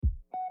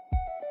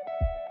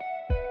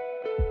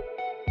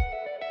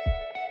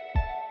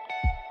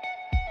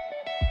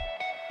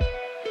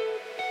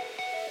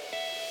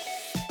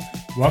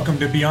Welcome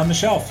to Beyond the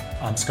Shelf.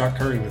 I'm Scott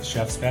Curry with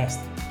Chef's Best.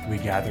 We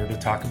gather to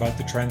talk about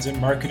the trends in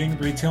marketing,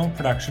 retail, and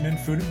production in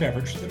food and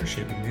beverage that are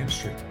shaping the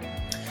industry.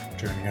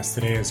 Joining us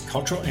today is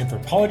cultural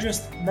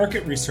anthropologist,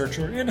 market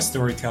researcher, and a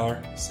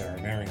storyteller, Sarah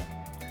Merriam.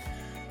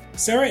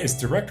 Sarah is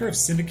Director of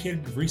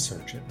Syndicated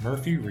Research at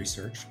Murphy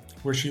Research,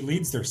 where she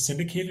leads their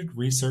syndicated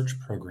research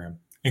program,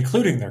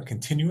 including their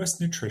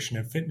continuous nutrition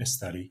and fitness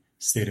study,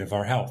 State of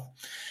Our Health,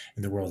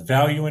 and the World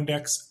Value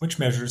Index, which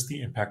measures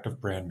the impact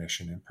of brand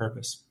mission and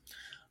purpose.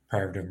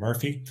 Prior to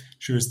Murphy,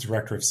 she was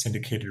Director of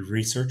Syndicated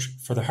Research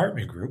for the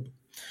Hartman Group.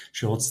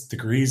 She holds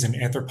degrees in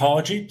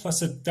anthropology,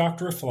 plus a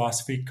Doctor of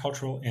Philosophy,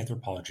 Cultural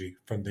Anthropology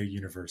from the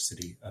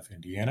University of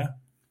Indiana.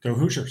 Go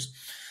Hoosiers.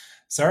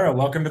 Sarah,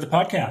 welcome to the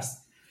podcast.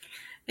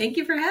 Thank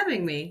you for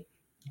having me.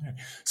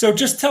 So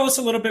just tell us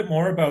a little bit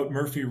more about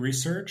Murphy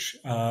Research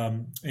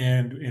and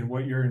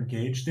what you're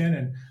engaged in.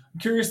 And I'm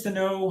curious to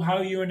know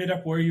how you ended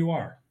up where you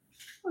are.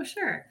 Oh,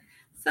 sure.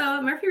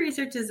 So Murphy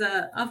Research is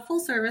a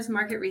full-service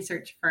market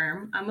research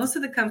firm. Most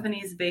of the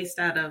company is based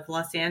out of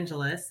Los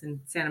Angeles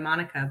and Santa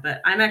Monica, but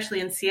I'm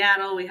actually in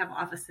Seattle. We have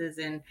offices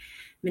in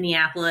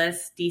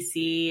Minneapolis,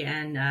 DC,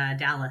 and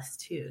Dallas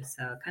too.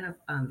 So kind of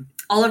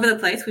all over the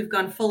place. We've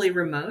gone fully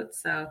remote.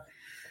 So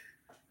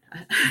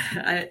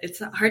it's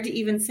hard to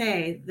even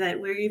say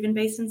that we're even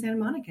based in Santa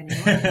Monica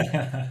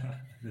anymore.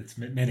 It's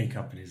many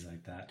companies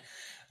like that.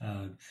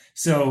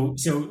 So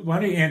why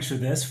don't you answer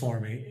this for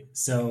me?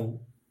 So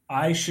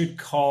I should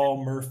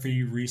call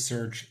Murphy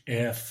Research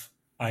if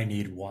I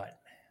need what?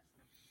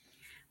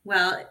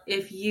 Well,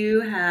 if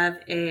you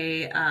have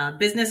a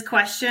business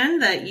question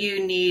that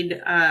you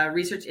need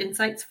research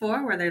insights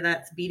for, whether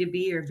that's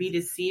B2B or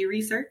B2C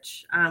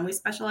research, we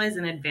specialize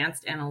in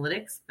advanced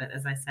analytics. But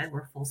as I said,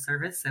 we're full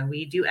service, so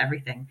we do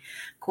everything,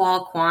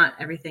 qual, quant,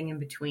 everything in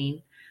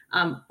between.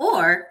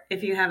 Or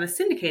if you have a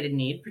syndicated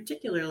need,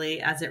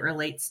 particularly as it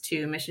relates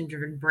to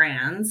mission-driven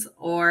brands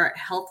or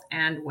health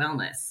and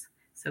wellness.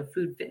 So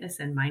food, fitness,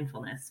 and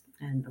mindfulness.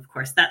 And of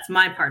course, that's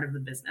my part of the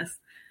business.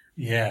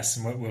 Yes,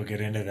 and we'll get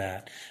into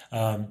that.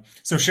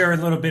 So share a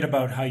little bit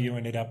about how you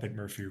ended up at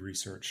Murphy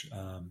Research.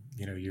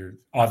 You're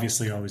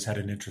obviously always had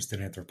an interest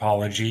in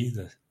anthropology,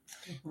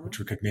 which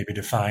we could maybe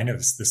define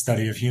as the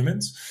study of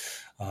humans.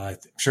 I'm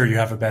sure you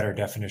have a better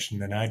definition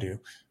than I do.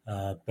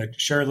 But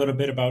share a little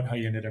bit about how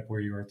you ended up where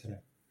you are today.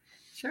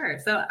 Sure.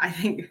 So I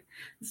think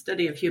the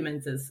study of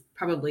humans is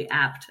probably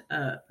apt.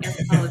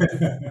 Anthropology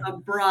is a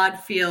broad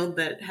field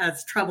that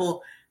has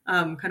trouble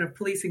kind of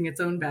policing its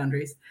own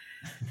boundaries.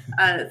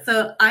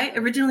 So I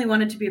originally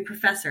wanted to be a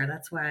professor.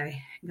 That's why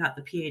I got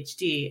the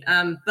PhD.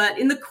 But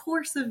in the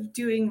course of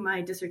doing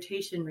my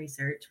dissertation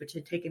research, which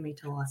had taken me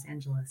to Los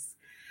Angeles,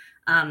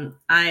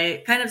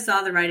 I kind of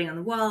saw the writing on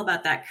the wall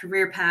about that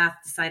career path,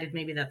 decided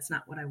maybe that's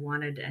not what I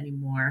wanted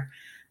anymore.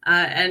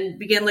 And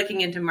began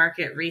looking into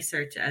market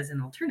research as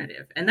an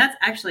alternative. And that's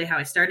actually how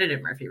I started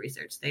at Murphy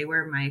Research. They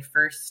were my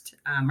first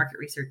market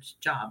research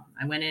job.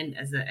 I went in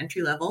as an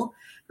entry-level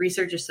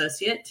research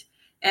associate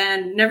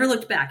and never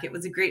looked back. It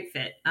was a great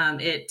fit.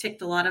 It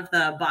ticked a lot of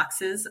the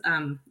boxes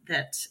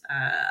that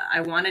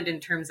I wanted in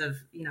terms of,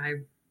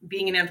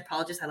 being an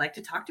anthropologist. I like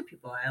to talk to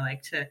people. I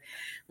like to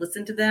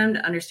listen to them,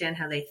 to understand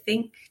how they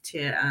think,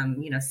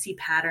 to, see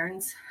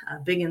patterns,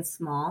 big and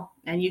small.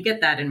 And you get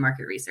that in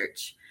market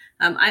research.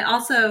 I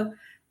also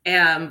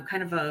am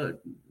kind of a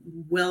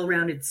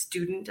well-rounded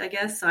student, I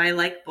guess. So I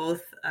like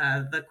both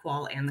the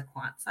qual and the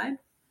quant side.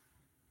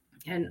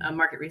 And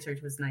market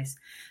research was nice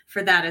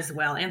for that as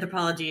well.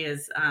 Anthropology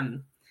is,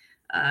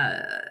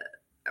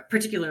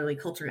 particularly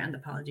culture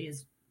anthropology,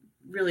 is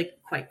really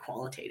quite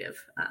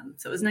qualitative.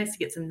 So it was nice to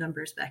get some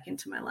numbers back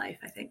into my life,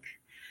 I think.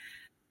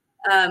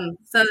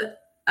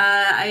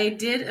 I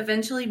did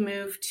eventually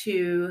move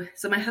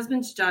so my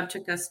husband's job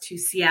took us to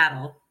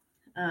Seattle.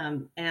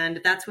 And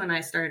that's when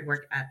I started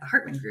work at the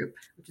Hartman Group,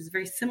 which is a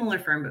very similar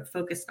firm, but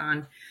focused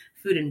on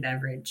food and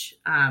beverage.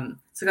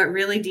 So got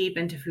really deep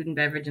into food and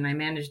beverage, and I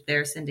managed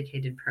their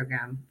syndicated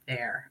program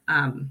there,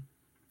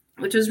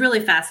 which was really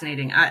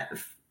fascinating.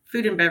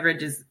 Food and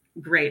beverage is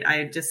great.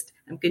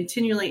 I'm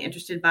continually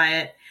interested by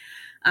it.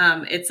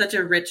 It's such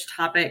a rich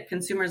topic.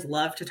 Consumers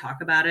love to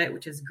talk about it,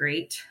 which is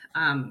great.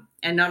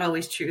 And not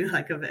always true,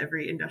 like of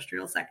every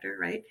industrial sector,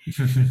 right?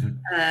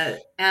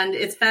 And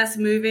it's fast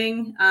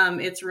moving.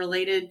 It's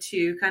related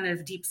to kind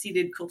of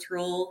deep-seated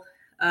cultural,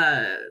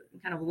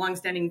 kind of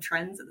longstanding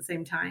trends at the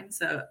same time.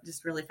 So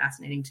just really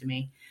fascinating to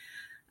me.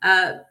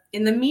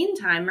 In the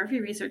meantime, Murphy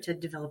Research had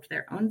developed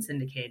their own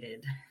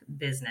syndicated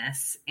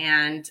business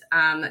and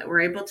were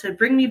able to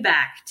bring me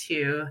back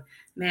to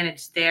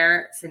manage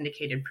their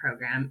syndicated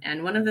program.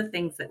 And one of the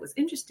things that was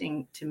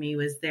interesting to me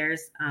was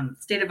there's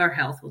State of Our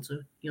Health, which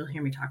you'll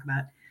hear me talk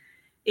about,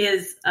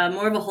 is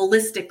more of a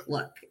holistic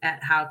look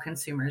at how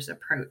consumers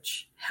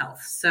approach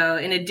health. So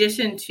in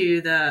addition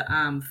to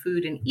the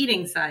food and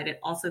eating side, it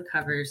also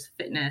covers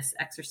fitness,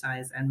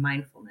 exercise, and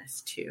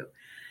mindfulness too.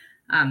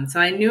 So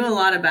I knew a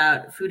lot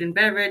about food and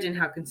beverage and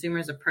how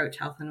consumers approach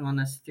health and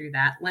wellness through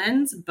that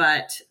lens,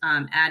 but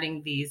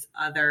adding these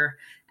other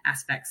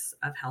aspects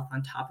of health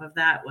on top of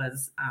that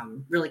was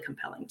really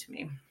compelling to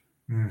me.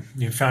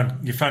 You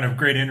found a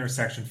great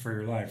intersection for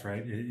your life,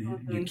 right? You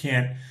Mhm.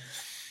 can't,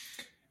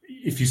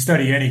 if you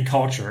study any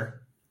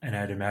culture, and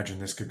I'd imagine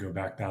this could go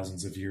back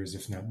thousands of years,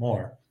 if not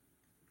more,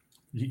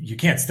 you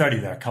can't study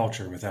that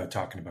culture without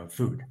talking about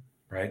food,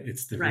 right?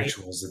 It's the Right.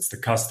 rituals, it's the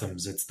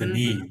customs, it's the Mhm.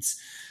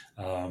 needs.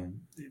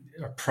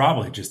 Are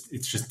probably just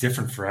it's just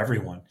different for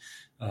everyone.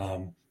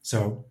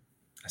 So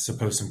I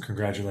suppose some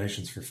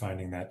congratulations for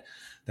finding that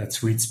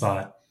sweet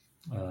spot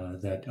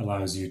that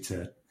allows you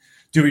to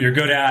do what you're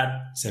good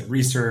at, said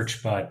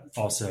research, but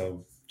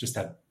also just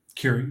that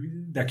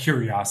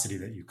curiosity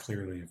that you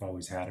clearly have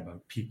always had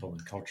about people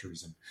and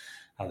cultures and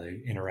how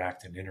they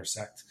interact and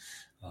intersect.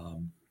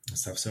 And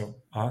stuff. So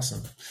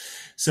awesome.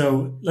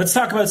 So let's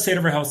talk about State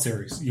of Our Health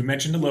series. You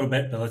mentioned a little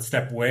bit, but let's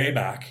step way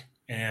back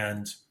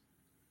and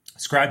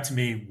describe to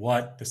me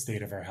what the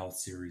State of Our Health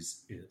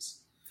series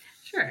is.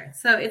 Sure.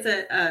 So it's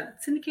a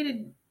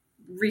syndicated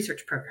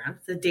research program.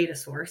 It's a data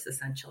source,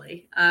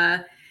 essentially.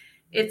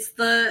 It's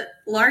the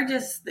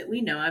largest that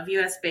we know of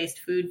US-based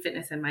food,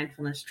 fitness, and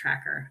mindfulness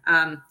tracker.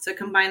 So it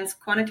combines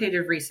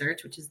quantitative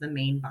research, which is the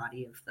main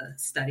body of the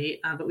study,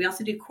 but we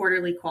also do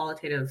quarterly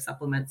qualitative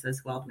supplements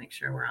as well to make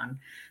sure we're on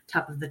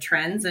top of the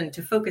trends and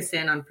to focus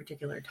in on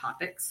particular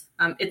topics.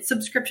 It's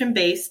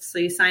subscription-based, so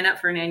you sign up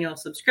for an annual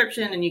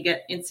subscription and you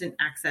get instant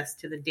access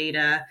to the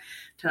data,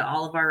 to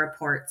all of our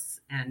reports,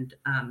 and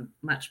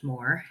much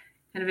more.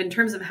 Kind of in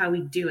terms of how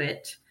we do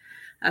it.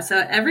 So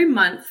every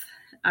month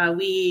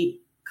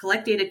we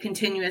collect data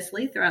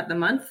continuously throughout the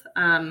month.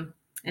 And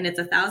it's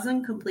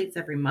 1,000 completes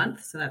every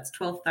month. So that's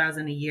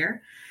 12,000 a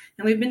year.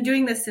 And we've been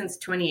doing this since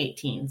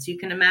 2018. So you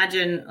can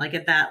imagine like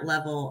at that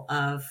level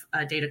of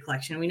data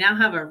collection, we now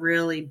have a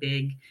really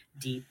big,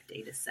 deep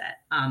data set.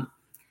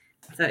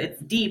 So it's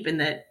deep in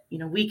that,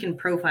 we can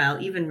profile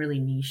even really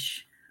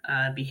niche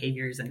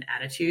behaviors and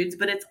attitudes,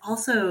 but it's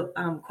also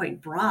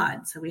quite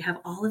broad. So we have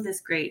all of this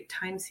great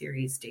time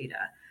series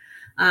data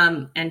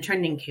and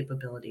trending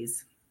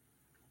capabilities,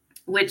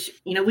 which,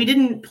 we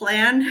didn't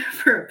plan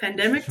for a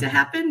pandemic to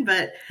happen,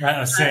 but I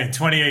was saying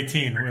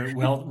 2018,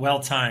 well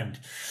timed.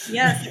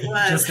 yes, it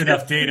was. Just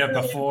enough data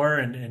before,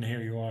 and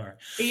here you are.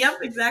 Yep,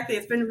 exactly.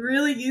 It's been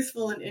really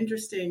useful and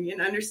interesting in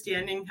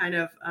understanding kind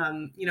of,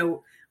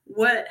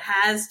 what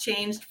has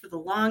changed for the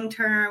long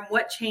term,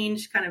 what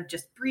changed kind of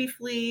just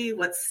briefly,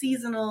 what's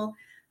seasonal.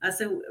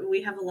 So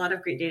we have a lot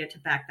of great data to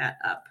back that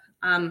up.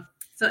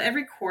 So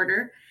every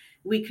quarter,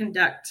 we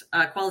conduct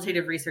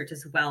qualitative research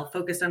as well,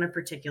 focused on a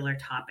particular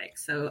topic.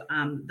 So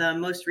the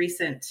most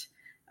recent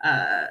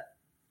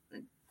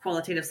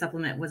qualitative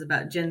supplement was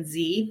about Gen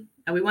Z.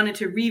 We wanted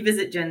to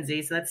revisit Gen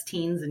Z, so that's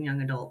teens and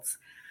young adults,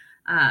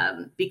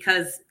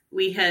 because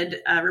we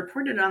had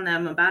reported on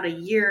them about a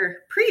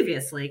year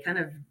previously, kind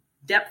of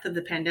depth of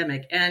the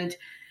pandemic, and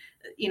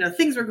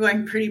things were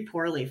going pretty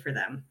poorly for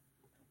them.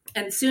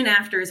 And soon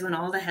after is when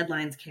all the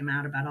headlines came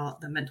out about all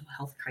the mental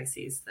health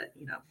crises that,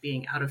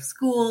 being out of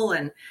school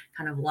and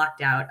kind of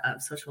locked out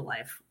of social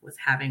life was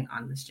having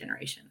on this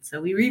generation.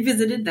 So we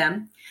revisited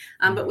them,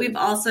 but we've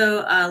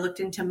also looked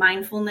into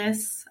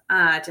mindfulness,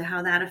 to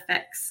how that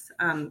affects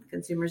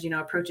consumers,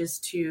 approaches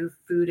to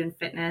food and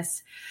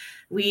fitness.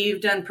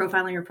 We've done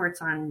profiling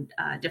reports on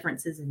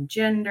differences in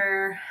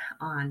gender,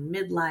 on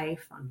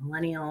midlife, on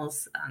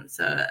millennials.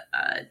 So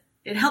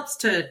it helps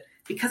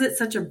because it's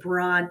such a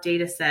broad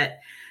data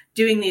set,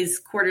 doing these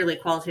quarterly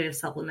qualitative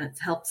supplements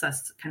helps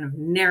us kind of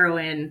narrow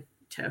in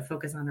to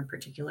focus on a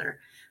particular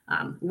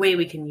way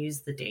we can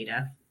use the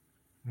data.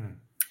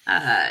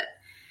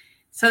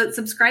 So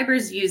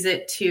subscribers use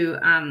it to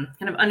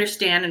kind of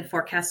understand and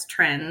forecast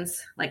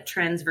trends, like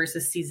trends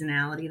versus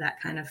seasonality, that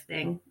kind of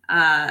thing.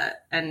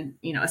 And,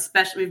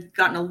 especially we've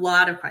gotten a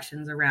lot of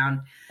questions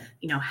around,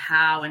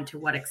 how and to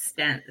what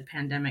extent the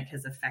pandemic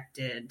has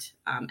affected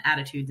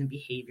attitudes and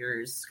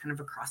behaviors kind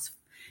of across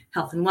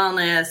health and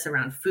wellness,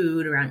 around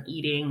food, around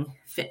eating,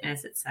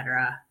 fitness,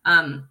 etc.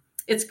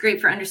 It's great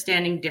for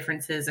understanding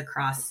differences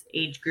across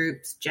age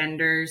groups,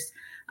 genders,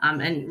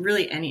 and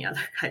really any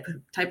other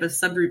type of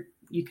subgroup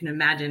you can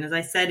imagine. As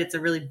I said, it's a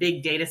really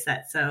big data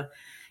set. So,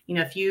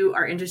 if you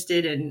are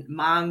interested in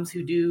moms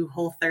who do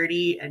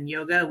Whole30 and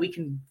yoga, we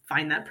can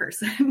find that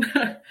person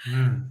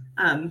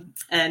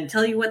and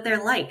tell you what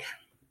they're like.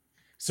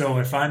 So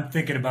if I'm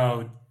thinking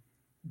about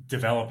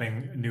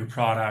developing new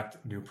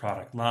product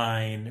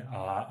line,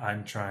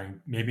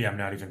 maybe I'm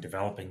not even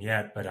developing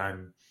yet, but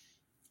I'm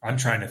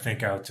trying to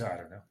think out to,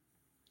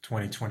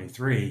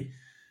 2023.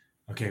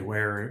 Okay,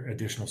 where are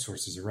additional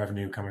sources of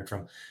revenue coming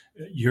from?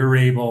 You're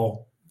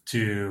able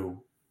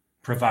to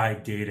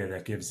provide data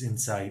that gives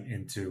insight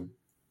into,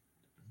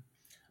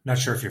 I'm not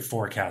sure if you're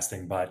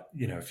forecasting, but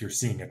if you're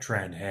seeing a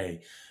trend,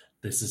 hey,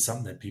 this is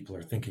something that people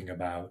are thinking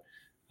about.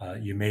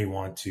 You may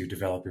want to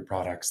develop your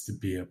products to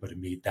be able to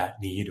meet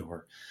that need,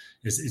 or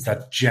is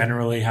that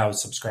generally how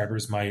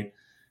subscribers might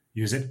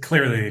use it?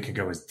 Clearly, it can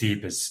go as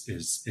deep as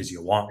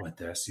you want with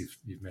this.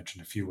 You've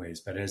mentioned a few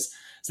ways, but is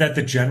that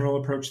the general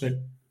approach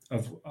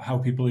of how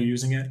people are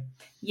using it?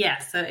 Yeah,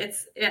 so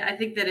I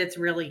think that it's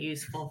really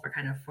useful for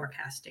kind of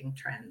forecasting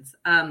trends,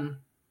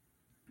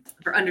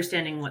 for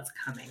understanding what's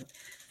coming.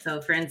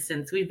 So for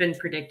instance, we've been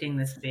predicting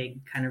this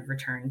big kind of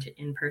return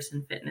to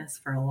in-person fitness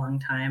for a long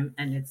time,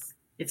 and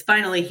it's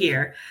finally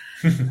here.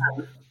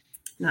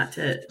 Not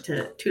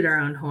to toot our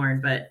own horn,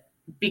 but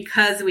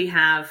because we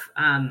have,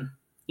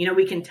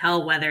 we can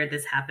tell whether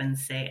this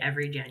happens, say,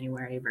 every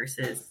January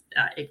versus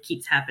it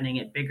keeps happening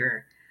at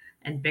bigger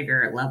and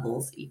bigger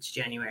levels each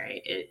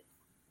January.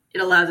 It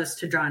allows us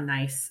to draw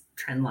nice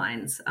trend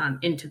lines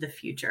into the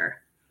future.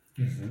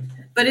 Mm-hmm.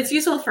 But it's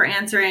useful for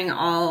answering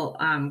all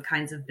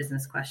kinds of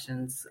business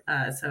questions.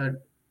 So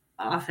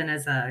often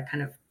as a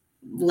kind of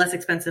less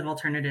expensive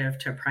alternative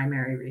to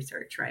primary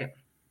research, right?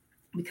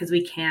 Because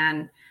we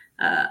can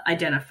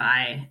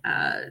identify,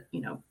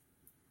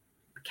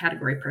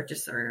 category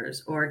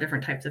purchasers or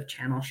different types of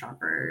channel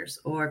shoppers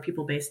or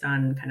people based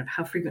on kind of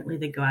how frequently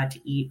they go out to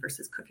eat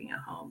versus cooking at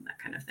home, that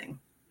kind of thing.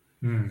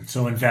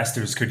 So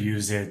investors could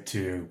use it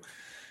to,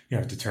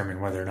 determine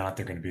whether or not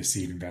they're going to be a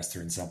seed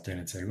investor in something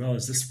and say, well,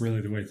 is this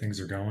really the way things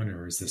are going?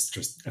 Or is this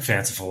just a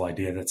fanciful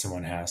idea that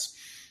someone has?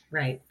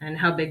 Right. And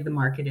how big the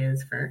market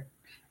is for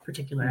a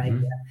particular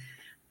idea.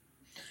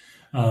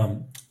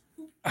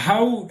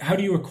 How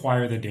do you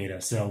acquire the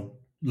data? So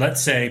let's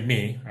say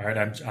me, all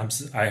right,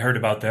 I heard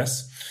about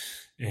this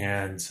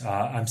and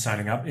I'm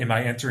signing up. Am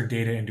I entering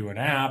data into an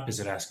app? Is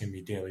it asking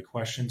me daily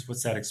questions?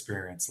 What's that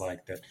experience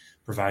like that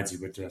provides you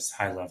with this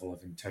high level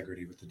of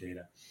integrity with the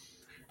data?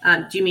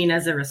 Do you mean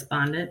as a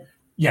respondent?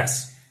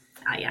 Yes.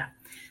 Yeah.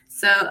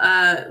 So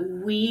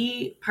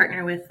we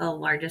partner with the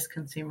largest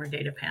consumer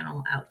data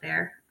panel out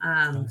there.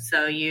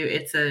 So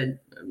it's a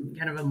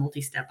kind of a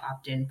multi-step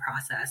opt-in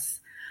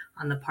process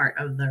on the part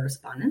of the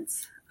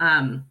respondents.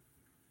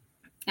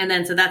 And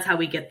then, so that's how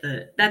we get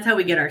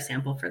our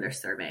sample for their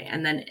survey.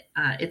 And then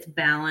it's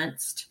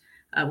balanced.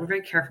 We're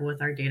very careful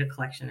with our data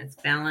collection. It's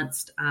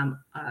balanced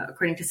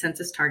according to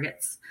census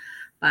targets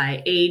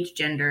by age,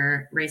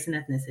 gender, race and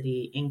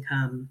ethnicity,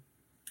 income,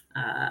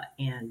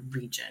 and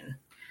region.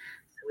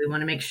 So we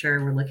want to make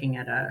sure we're looking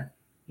at a,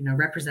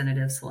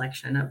 representative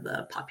selection of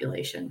the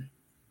population.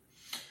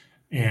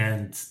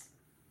 And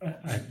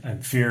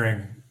I'm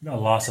fearing a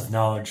loss of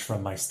knowledge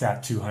from my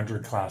Stat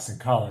 200 class in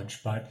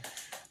college, but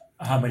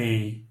how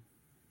many,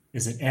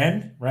 is it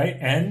N, right?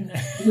 N?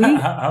 Mm-hmm.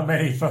 How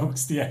many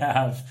folks do you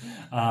have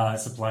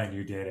supplying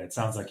your data? It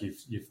sounds like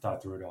you've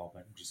thought through it all,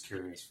 but I'm just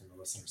curious from the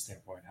listener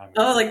standpoint. How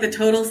many like the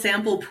total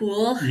sample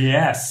pool?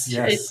 Yes.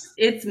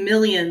 It's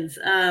millions.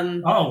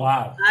 Oh,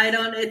 wow.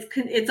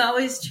 It's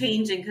always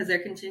changing because they're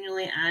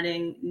continually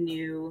adding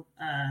new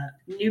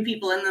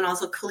people and then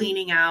also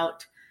cleaning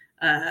out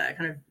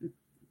kind of,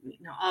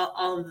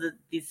 all of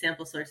these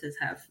sample sources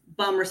have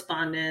bum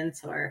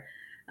respondents or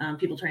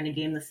people trying to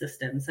game the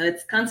system. So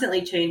it's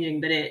constantly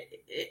changing, but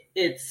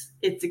it's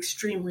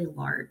extremely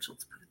large.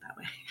 Let's put it that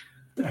way.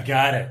 I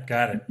got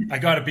it. I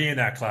got to be in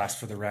that class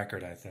for the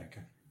record, I think.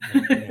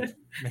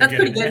 That's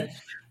pretty good.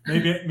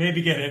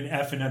 Maybe get an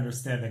F in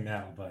understanding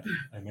now, but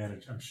I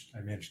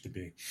managed to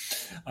be.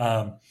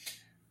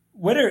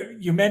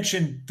 You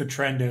mentioned the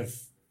trend of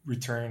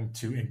return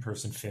to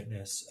in-person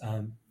fitness,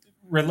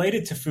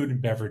 related to food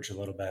and beverage a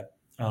little bit.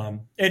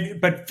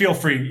 But feel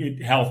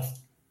free, health,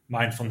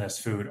 mindfulness,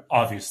 food,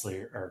 obviously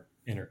are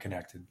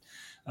interconnected.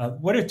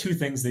 What are two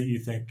things that you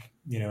think,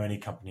 any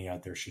company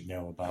out there should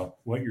know about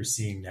what you're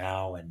seeing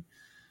now and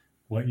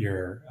what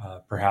you're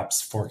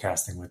perhaps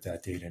forecasting with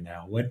that data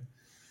now?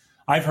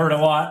 I've heard a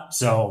lot,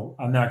 so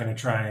I'm not going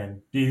to try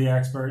and be the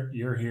expert.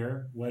 You're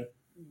here.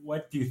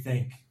 What do you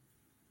think?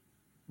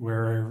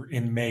 We're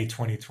in May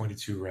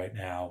 2022 right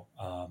now.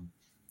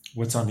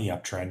 What's on the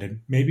uptrend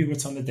and maybe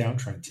what's on the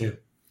downtrend too?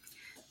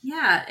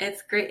 Yeah,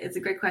 it's great. It's a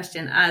great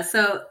question.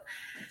 So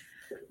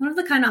one of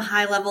the kind of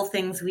high level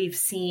things we've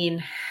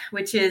seen,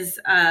 which is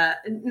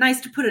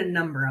nice to put a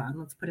number on,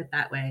 let's put it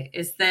that way,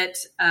 is that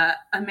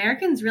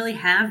Americans really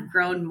have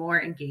grown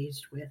more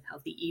engaged with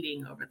healthy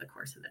eating over the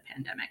course of the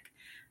pandemic.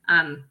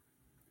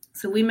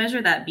 So we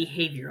measure that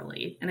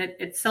behaviorally, and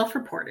it's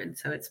self-reported.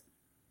 So it's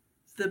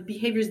the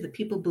behaviors that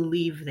people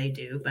believe they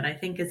do. But I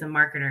think as a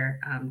marketer,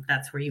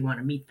 that's where you want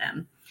to meet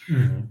them.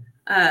 Mm-hmm.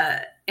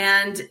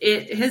 And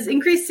it has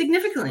increased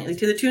significantly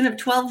to the tune of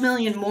 12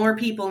 million more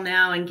people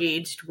now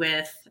engaged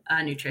with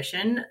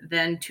nutrition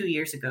than 2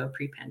 years ago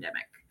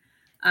pre-pandemic.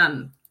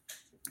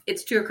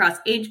 It's true across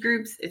age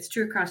groups. It's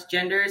true across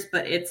genders,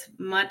 but it's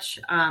much,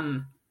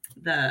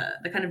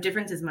 the kind of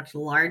difference is much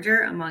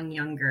larger among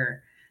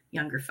younger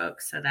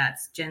folks. So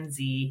that's Gen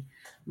Z,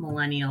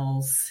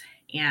 millennials,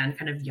 and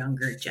kind of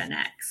younger Gen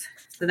X.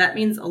 So that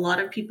means a lot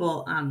of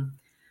people,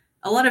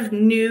 a lot of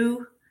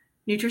new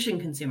nutrition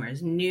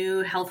consumers,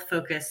 new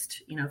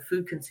health-focused,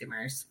 food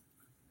consumers.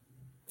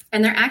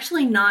 And they're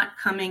actually not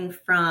coming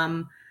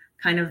from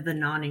kind of the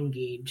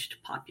non-engaged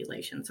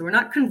population. So we're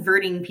not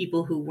converting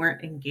people who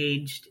weren't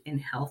engaged in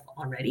health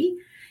already.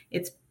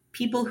 It's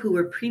people who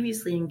were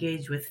previously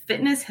engaged with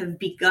fitness have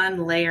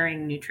begun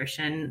layering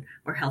nutrition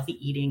or healthy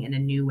eating in a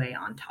new way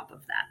on top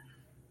of that.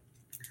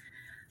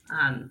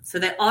 So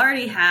they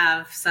already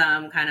have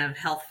some kind of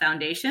health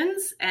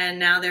foundations, and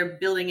now they're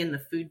building in the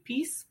food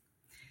piece.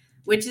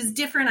 which is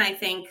different, I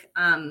think,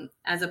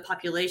 as a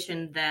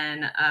population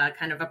than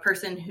kind of a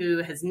person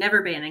who has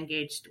never been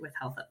engaged with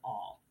health at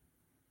all.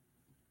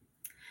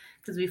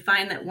 Because we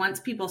find that once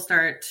people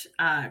start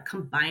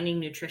combining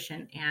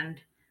nutrition and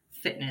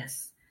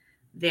fitness,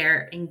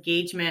 their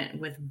engagement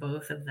with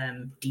both of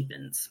them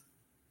deepens.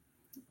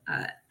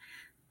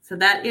 So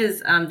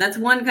that's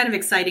one kind of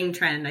exciting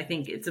trend. I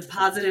think it's a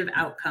positive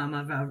outcome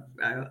of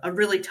a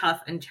really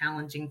tough and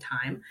challenging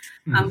time.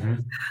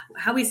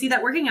 How we see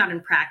that working out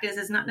in practice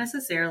is not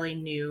necessarily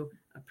new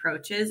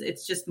approaches.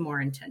 It's just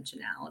more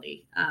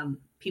intentionality.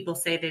 People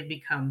say they've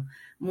become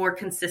more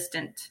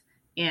consistent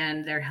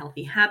in their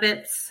healthy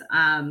habits,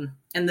 and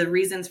the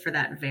reasons for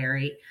that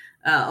vary.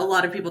 A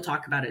lot of people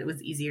talk about it.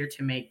 It's easier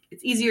to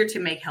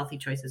make healthy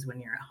choices when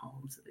you're at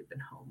home, so they've been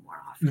home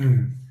more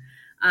often.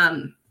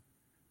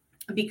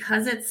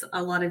 Because it's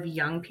a lot of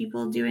young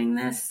people doing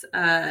this,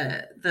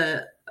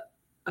 the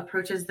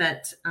approaches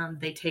that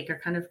they take are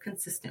kind of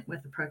consistent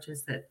with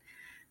approaches that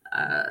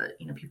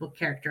people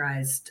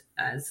characterized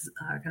as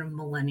kind of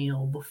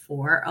millennial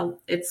before.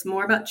 It's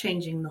more about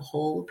changing the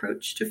whole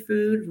approach to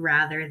food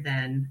rather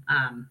than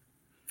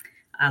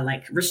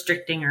like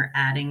restricting or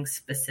adding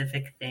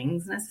specific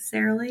things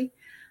necessarily.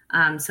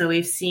 So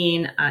we've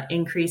seen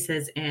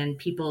increases in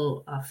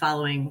people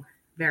following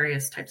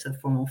various types of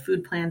formal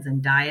food plans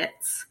and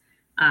diets,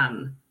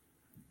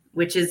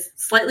 which is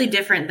slightly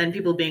different than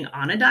people being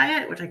on a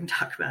diet, which I can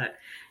talk about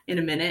in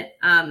a minute.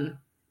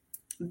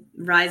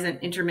 Rise in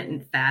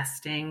intermittent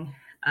fasting,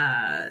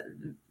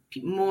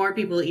 more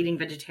people eating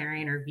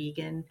vegetarian or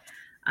vegan,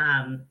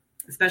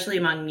 especially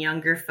among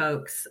younger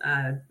folks.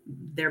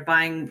 They're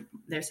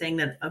saying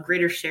that a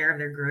greater share of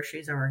their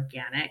groceries are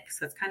organic.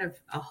 So it's kind of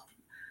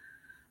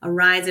a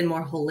rise in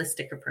more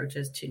holistic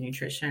approaches to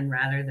nutrition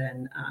rather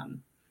than,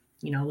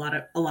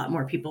 a lot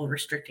more people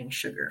restricting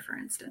sugar, for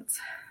instance.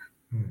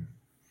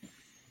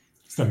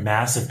 It's a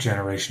massive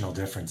generational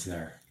difference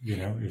there,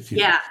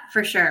 Yeah,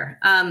 for sure.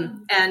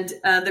 And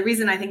the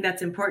reason I think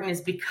that's important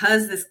is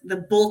because the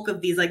bulk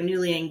of these like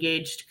newly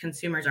engaged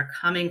consumers are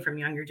coming from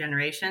younger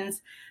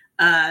generations.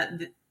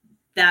 That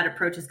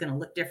approach is going to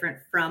look different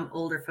from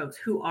older folks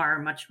who are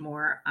much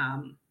more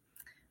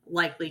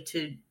likely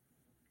to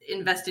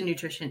invest in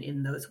nutrition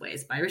in those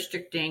ways by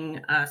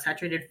restricting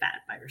saturated fat,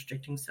 by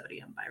restricting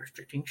sodium, by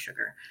restricting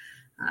sugar.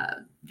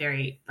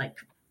 Very like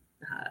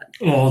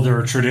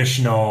older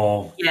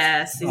traditional.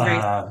 Yes, these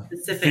very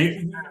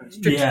specific.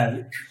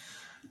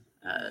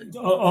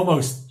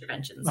 Almost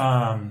interventions.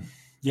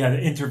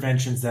 The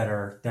interventions that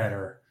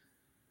are.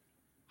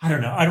 I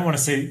don't know. I don't want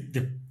to say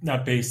they're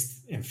not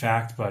based in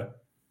fact,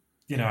 but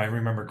I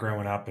remember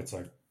growing up. It's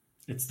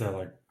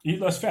the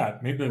eat less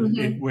fat.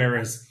 Maybe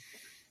whereas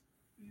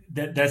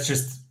that's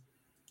just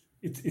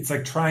it's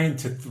like trying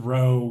to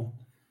throw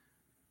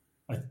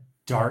a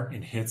dart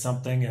and hit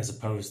something as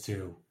opposed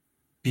to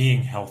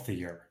being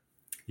healthier,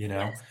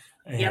 Yes.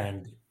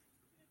 And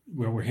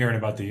where we're hearing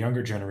about the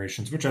younger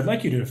generations, which I'd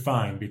like you to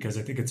define because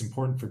I think it's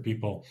important for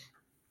people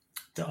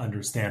to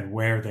understand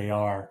where they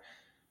are.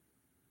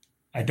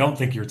 I don't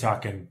think you're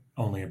talking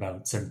only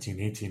about 17,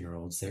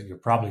 18-year-olds, that you're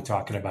probably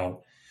talking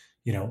about,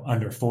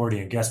 under 40.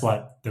 And guess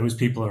what? Those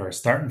people are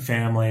starting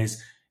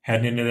families,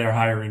 heading into their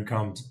higher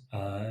income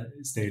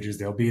stages.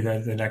 They'll be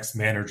the next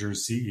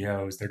managers,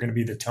 CEOs. They're going to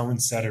be the tone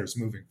setters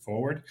moving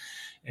forward.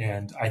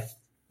 And I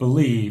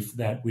believe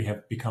that we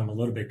have become a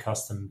little bit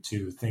accustomed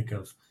to think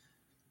of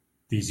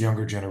these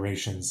younger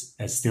generations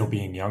as still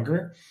being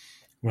younger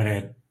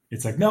when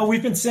it's like, no,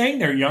 we've been saying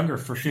they're younger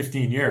for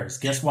 15 years.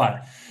 Guess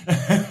what?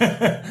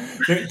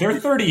 they're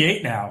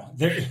 38 now.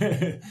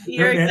 They're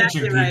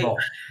managing exactly people.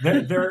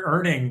 Right. They're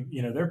earning,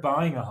 they're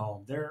buying a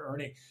home. They're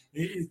earning.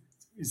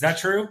 Is that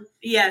true?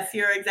 Yes,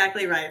 you're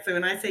exactly right. So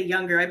when I say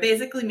younger, I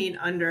basically mean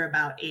under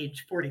about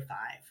age 45.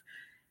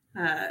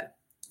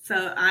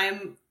 So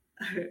I'm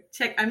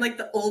like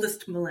the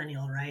oldest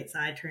millennial, right? So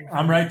I turned.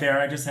 I'm right there.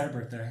 I just had a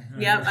birthday.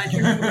 Yep, I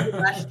turned 40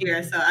 last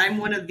year. So I'm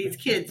one of these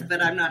kids,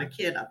 but I'm not a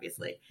kid,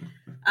 obviously.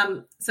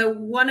 So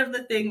one of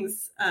the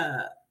things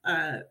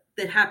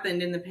that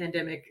happened in the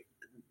pandemic,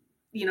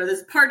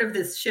 this part of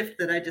this shift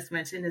that I just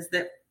mentioned is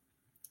that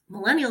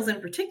millennials in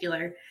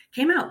particular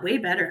came out way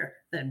better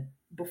than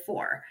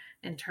before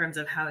in terms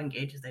of how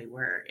engaged they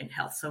were in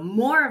health. So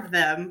more of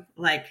them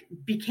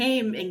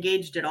became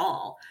engaged at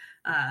all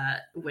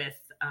with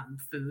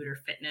food or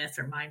fitness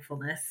or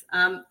mindfulness.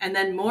 And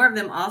then more of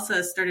them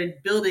also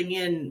started building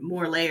in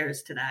more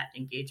layers to that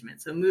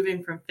engagement. So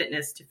moving from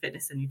fitness to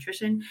fitness and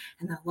nutrition,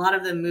 and a lot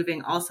of them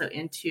moving also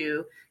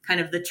into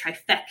kind of the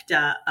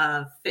trifecta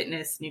of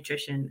fitness,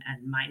 nutrition,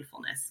 and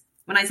mindfulness.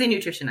 When I say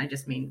nutrition, I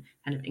just mean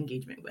kind of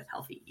engagement with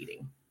healthy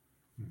eating.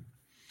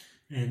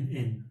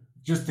 And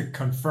just to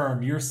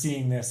confirm, you're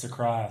seeing this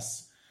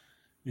across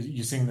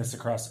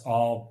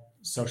all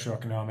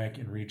socioeconomic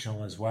and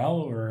regional as well,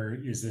 or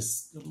is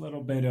this a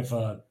little bit of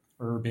a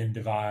urban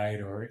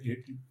divide, or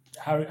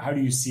how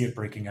do you see it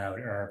breaking out?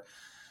 Or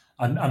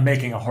I'm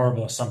making a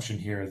horrible assumption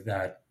here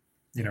that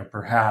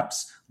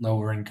perhaps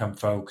lower income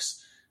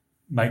folks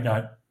might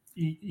not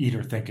eat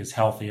or think is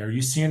healthy. Are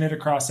you seeing it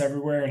across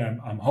everywhere?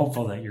 And I'm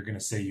hopeful that you're going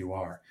to say you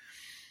are.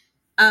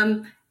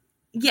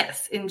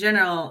 Yes, in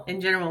general,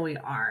 we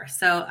are.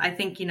 So I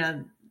think,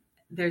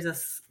 there's a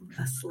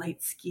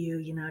slight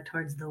skew,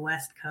 towards the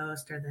West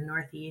Coast or the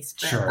Northeast.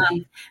 But, Sure.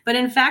 But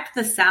in fact,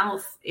 the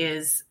South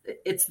it's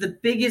the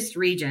biggest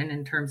region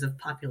in terms of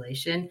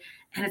population,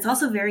 and it's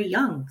also very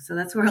young. So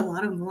that's where a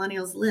lot of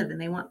millennials live, and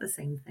they want the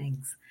same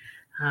things.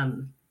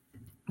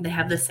 They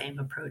have the same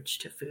approach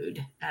to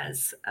food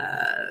as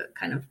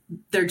kind of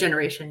their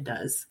generation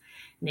does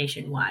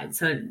nationwide.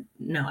 So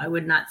no, I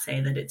would not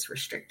say that it's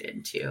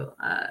restricted to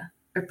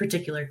a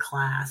particular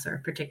class or a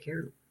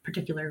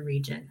particular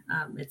region.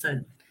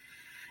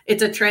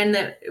 It's a trend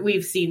that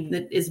we've seen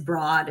that is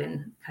broad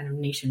and kind of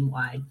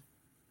nationwide.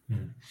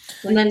 And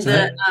then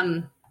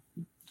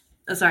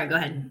sorry, go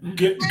ahead.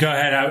 Go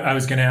ahead. I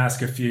was going to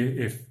ask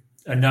if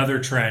another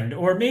trend,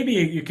 or maybe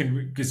you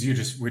can, because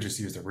we just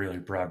used a really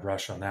broad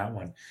brush on that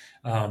one.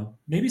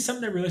 Maybe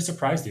something that really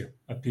surprised you,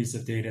 a piece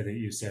of data that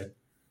you said,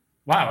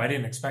 wow, I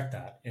didn't expect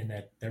that. And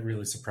that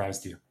really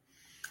surprised you.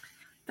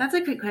 That's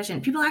a great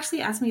question. People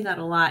actually ask me that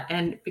a lot.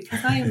 And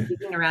because I am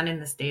digging around in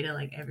this data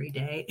like every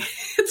day,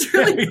 it's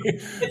really,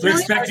 we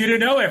expect you to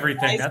know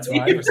everything. That's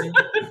why we're saying.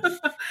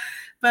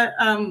 But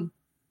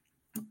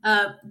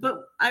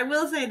I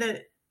will say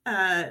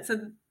that,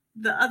 so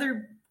the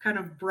other kind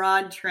of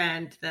broad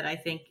trend that I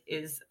think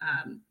is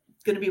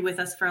going to be with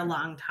us for a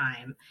long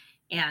time,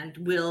 and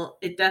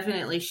it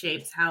definitely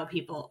shapes how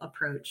people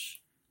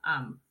approach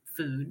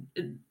food.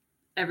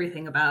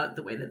 Everything about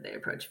the way that they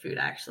approach food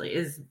actually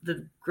is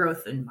the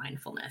growth in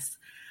mindfulness.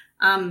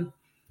 And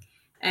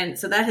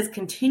so that has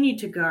continued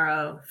to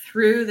grow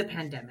through the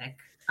pandemic.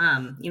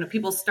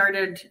 People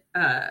started,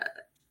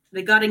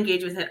 they got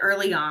engaged with it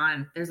early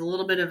on. There's a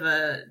little bit of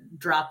a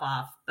drop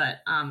off, but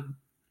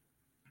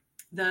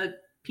the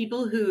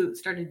people who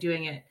started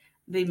doing it,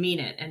 they mean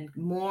it. And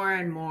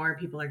more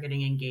people are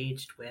getting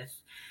engaged with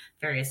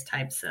various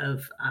types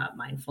of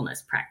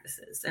mindfulness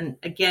practices. And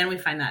again, we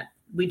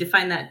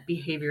define that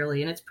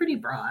behaviorally, and it's pretty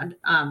broad.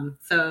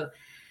 So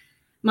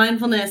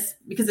mindfulness,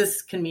 because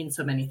this can mean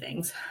so many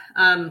things.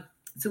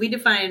 So we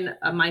define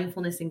a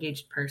mindfulness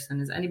engaged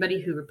person as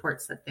anybody who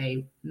reports that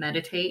they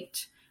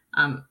meditate,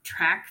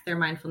 track their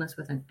mindfulness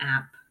with an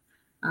app,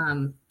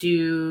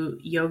 do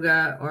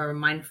yoga or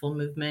mindful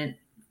movement,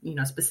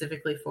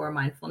 specifically for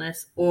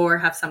mindfulness, or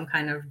have some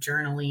kind of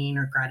journaling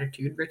or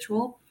gratitude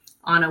ritual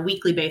on a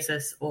weekly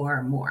basis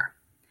or more.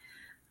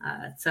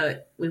 So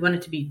we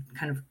wanted to be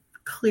kind of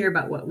clear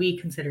about what we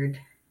considered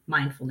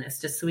mindfulness,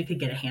 just so we could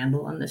get a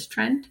handle on this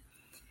trend.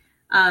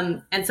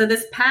 And so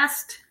this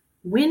past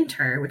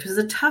winter, which was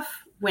a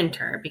tough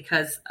winter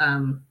because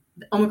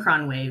the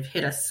Omicron wave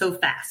hit us so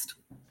fast.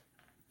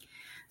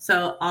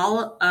 So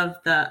all of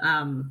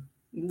the,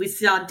 we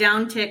saw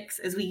downticks,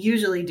 as we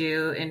usually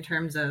do, in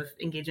terms of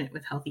engagement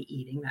with healthy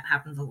eating. That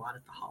happens a lot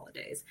at the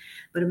holidays,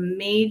 but a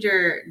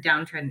major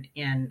downtrend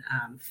in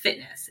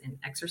fitness and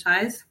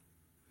exercise.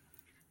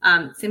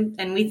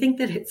 And we think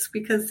that it's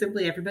because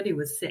simply everybody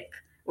was sick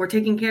or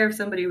taking care of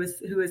somebody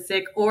who was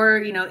sick, or,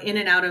 in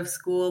and out of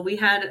school. We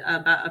had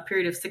about a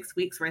period of 6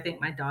 weeks where I think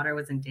my daughter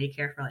was in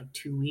daycare for like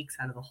 2 weeks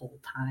out of the whole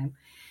time,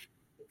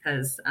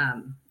 because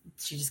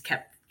she just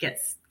kept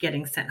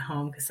getting sent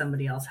home because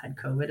somebody else had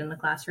COVID in the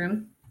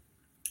classroom.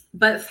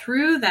 But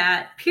through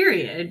that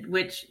period,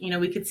 which,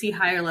 we could see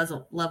higher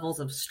levels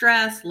of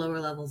stress, lower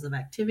levels of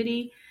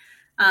activity,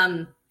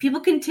 people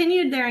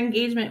continued their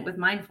engagement with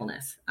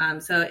mindfulness.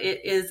 So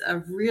it is a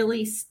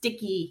really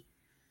sticky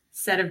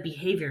set of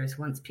behaviors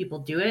once people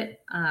do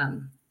it.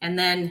 And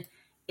then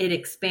it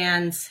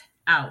expands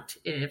out.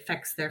 It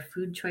affects their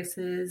food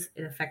choices.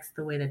 It affects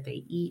the way that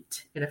they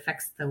eat. It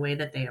affects the way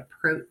that they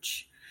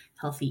approach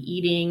healthy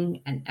eating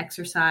and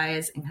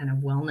exercise and kind of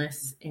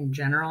wellness in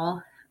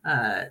general.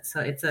 So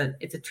it's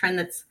a trend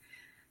that's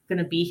going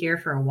to be here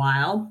for a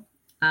while,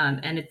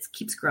 and it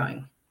keeps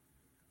growing.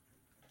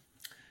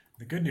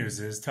 The good news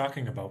is,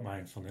 talking about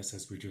mindfulness,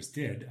 as we just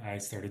did, I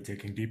started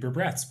taking deeper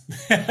breaths.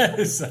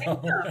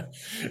 So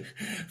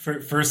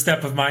first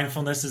step of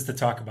mindfulness is to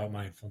talk about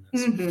mindfulness.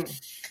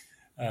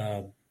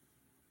 Mm-hmm.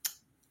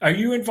 Are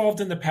you involved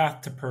in the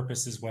Path to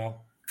Purpose as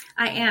well?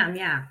 I am,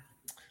 yeah.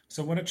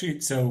 So why don't you,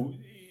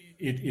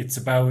 it's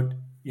about,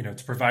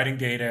 it's providing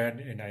data,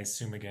 and I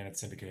assume, again,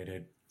 it's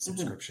syndicated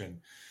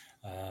subscription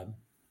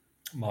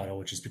model,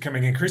 which is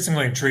becoming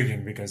increasingly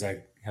intriguing because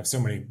I have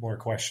so many more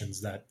questions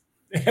that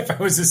if I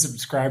was a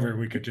subscriber,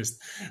 we could just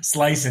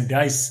slice and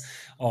dice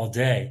all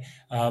day.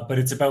 But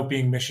it's about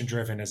being mission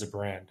driven as a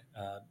brand.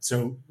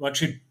 So why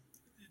don't you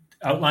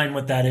outline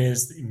what that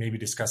is, maybe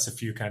discuss a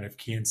few kind of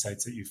key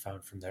insights that you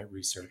found from that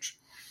research.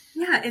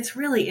 Yeah, it's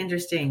really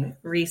interesting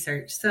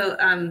research.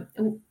 So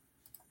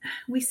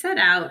we set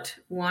out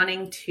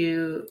wanting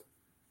to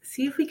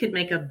see if we could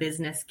make a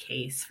business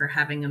case for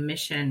having a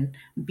mission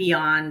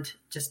beyond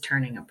just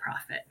turning a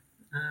profit.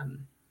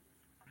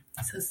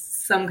 So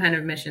some kind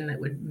of mission that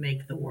would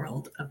make the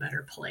world a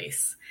better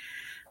place.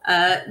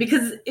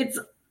 Because it's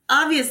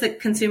obvious that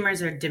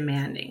consumers are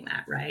demanding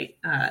that, right?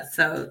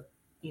 So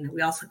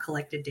we also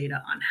collected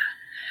data on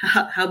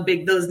how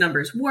big those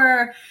numbers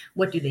were,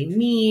 what do they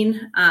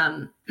mean,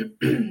 and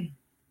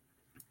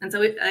so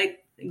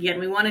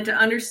we wanted to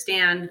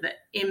understand the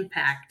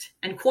impact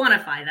and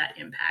quantify that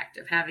impact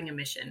of having a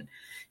mission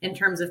in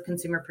terms of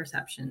consumer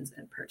perceptions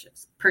and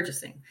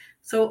purchasing.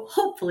 So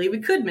hopefully we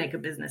could make a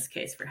business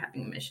case for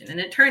having a mission. And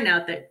it turned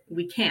out that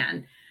we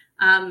can.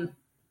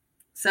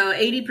 So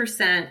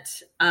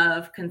 80%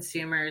 of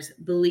consumers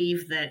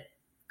believe that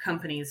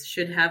companies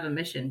should have a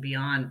mission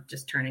beyond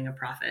just turning a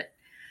profit.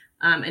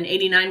 And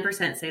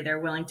 89% say they're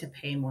willing to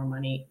pay more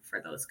money for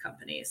those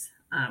companies,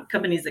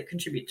 companies that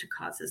contribute to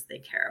causes they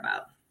care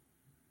about.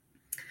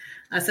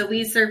 So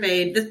we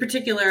surveyed this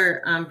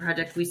particular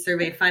project. We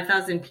surveyed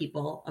 5,000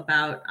 people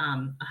about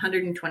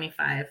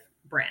 125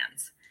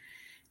 brands.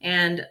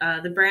 And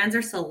the brands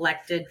are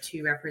selected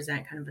to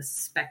represent kind of a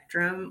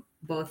spectrum,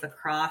 both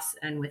across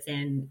and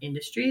within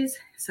industries.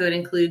 So it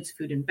includes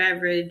food and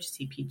beverage,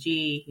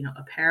 CPG,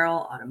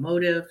 apparel,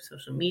 automotive,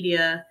 social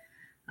media,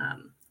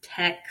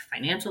 tech,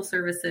 financial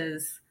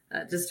services,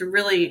 just a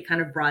really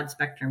kind of broad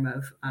spectrum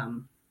of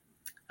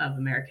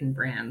American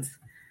brands.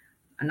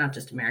 Not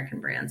just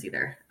American brands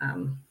either,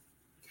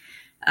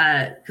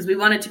 because we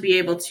wanted to be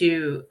able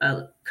to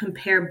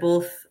compare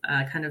both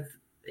kind of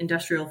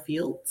industrial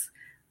fields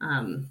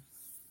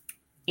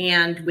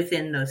and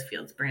within those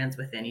fields, brands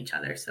within each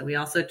other. So we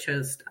also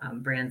chose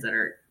brands that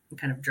are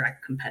kind of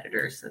direct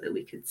competitors so that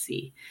we could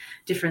see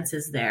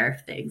differences there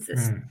if they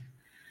exist.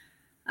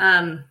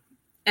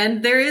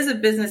 And there is a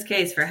business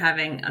case for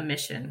having a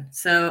mission.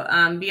 So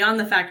beyond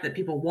the fact that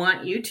people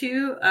want you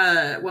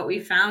to, what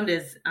we found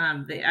is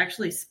they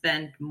actually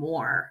spend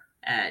more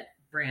at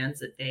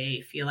brands that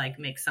they feel like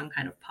make some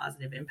kind of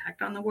positive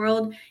impact on the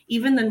world,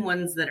 even than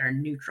ones that are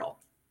neutral.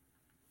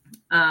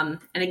 And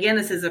again,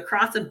 this is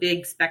across a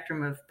big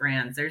spectrum of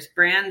brands. There's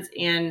brands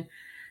in,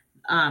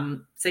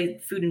 say,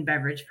 food and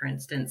beverage, for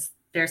instance.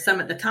 There's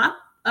some at the top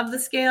of the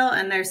scale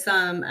and there's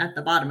some at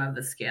the bottom of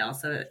the scale.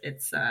 So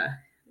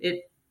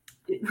it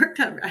worked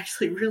out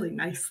actually really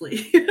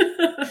nicely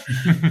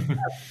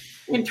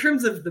in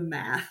terms of the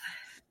math.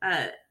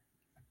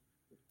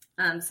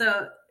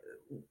 So,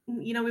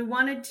 we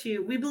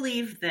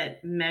believe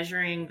that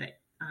measuring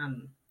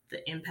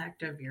the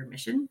impact of your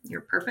mission,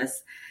 your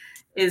purpose,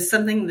 is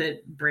something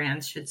that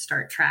brands should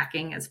start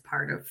tracking as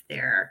part of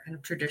their kind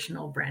of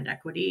traditional brand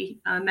equity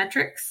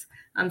metrics.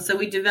 So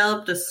we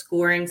developed a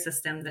scoring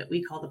system that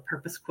we call the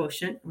purpose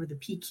quotient, or the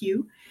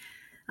PQ.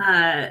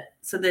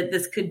 So that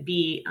this could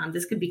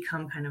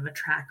become kind of a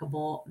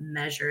trackable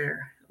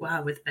measure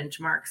with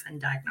benchmarks and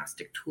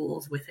diagnostic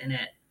tools within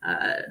it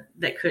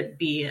that could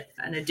be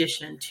an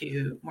addition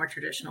to more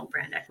traditional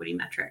brand equity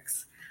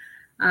metrics.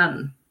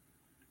 But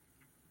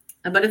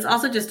it's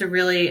also just a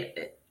really,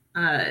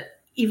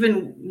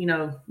 even,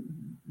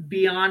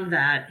 beyond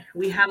that,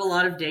 we have a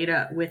lot of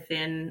data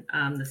within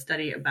the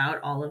study about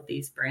all of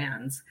these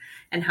brands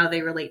and how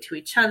they relate to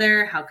each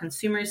other, how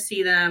consumers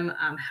see them,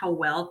 how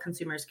well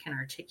consumers can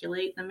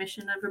articulate the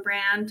mission of a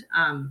brand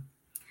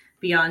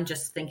beyond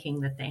just thinking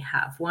that they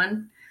have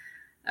one.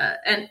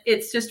 And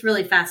it's just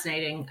really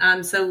fascinating.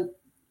 So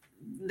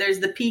there's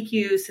the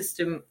PQ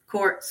system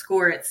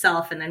score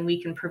itself, and then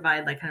we can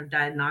provide like kind of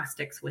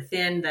diagnostics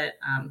within that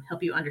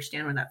help you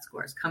understand where that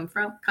score is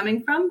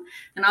coming from,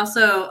 and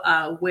also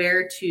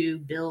where to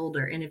build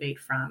or innovate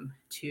from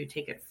to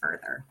take it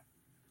further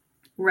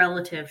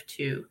relative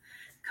to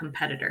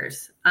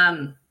competitors.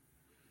 Now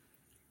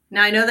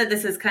I know that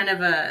this is kind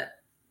of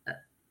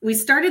we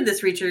started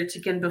this research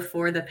again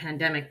before the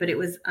pandemic, but it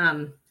was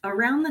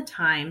around the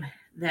time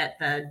that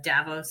the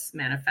Davos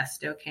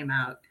Manifesto came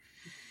out.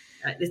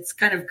 It's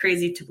kind of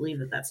crazy to believe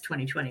that that's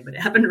 2020, but it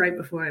happened right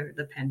before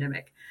the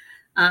pandemic,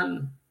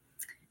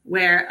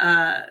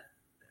 where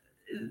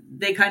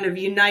they kind of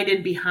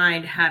united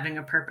behind having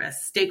a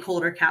purpose,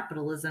 stakeholder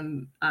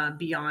capitalism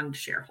beyond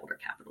shareholder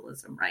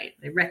capitalism, right?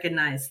 They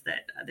recognize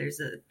that there's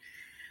a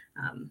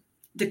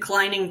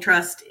declining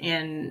trust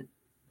in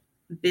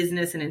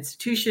business and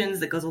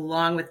institutions that goes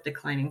along with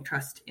declining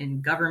trust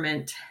in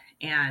government.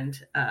 And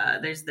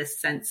there's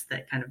this sense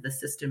that kind of the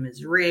system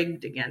is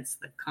rigged against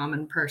the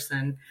common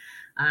person.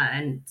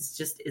 And this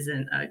just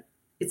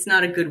it's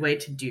not a good way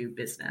to do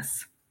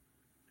business.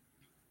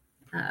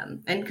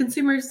 And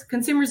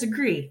consumers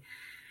agree.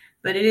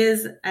 But it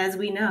is, as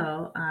we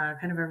know,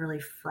 kind of a really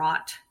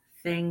fraught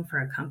thing for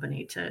a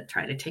company to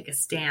try to take a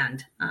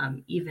stand,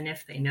 even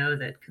if they know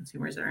that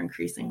consumers are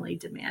increasingly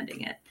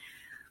demanding it.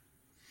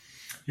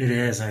 It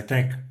is. I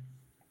think,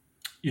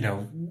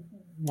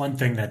 one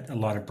thing that a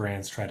lot of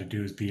brands try to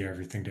do is be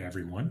everything to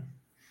everyone.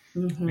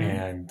 Mm-hmm.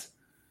 And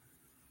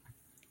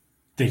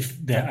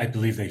I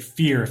believe they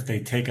fear if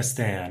they take a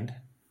stand,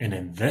 and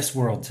in this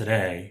world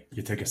today,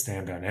 you take a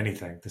stand on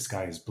anything, the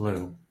sky is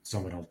blue,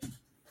 someone will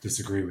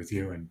disagree with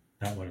you and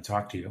not want to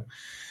talk to you,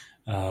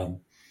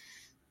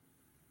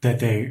 that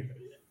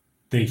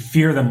they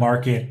fear the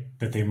market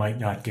that they might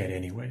not get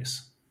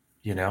anyways,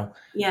 Yeah.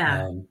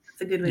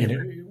 That's a good way to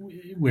put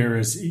it.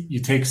 Whereas you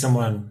take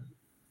someone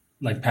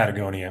like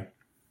Patagonia,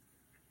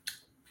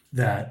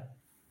 that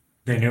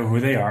They know who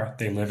they are.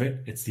 They live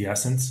it. It's the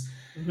essence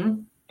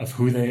Hmm. of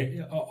who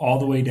they, all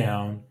the way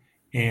down,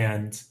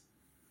 and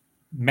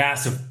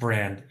massive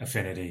brand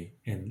affinity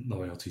and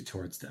loyalty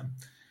towards them.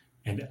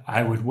 And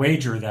I would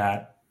wager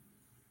that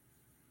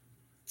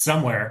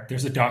somewhere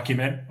there's a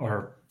document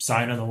or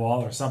sign on the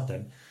wall or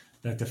something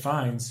that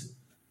defines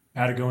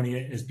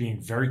Patagonia as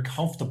being very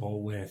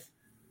comfortable with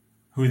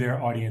who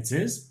their audience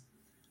is,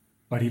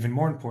 but even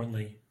more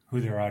importantly, who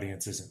their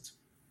audience isn't.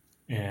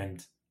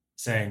 And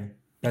saying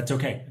that's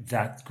okay.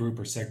 That group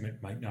or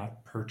segment might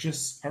not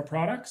purchase our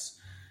products,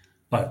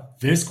 but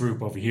this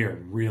group over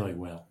here really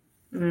will,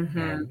 Hmm.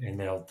 and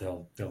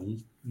they'll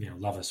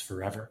love us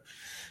forever.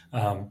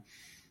 Um,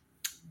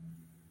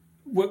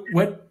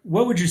 what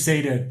would you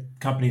say to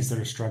companies that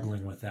are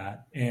struggling with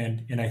that?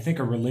 And I think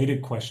a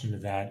related question to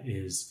that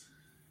is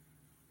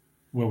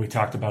what we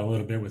talked about a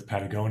little bit with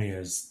Patagonia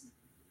is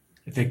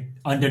I think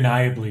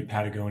undeniably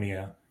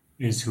Patagonia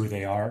is who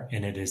they are,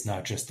 and it is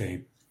not just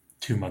a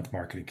 2 month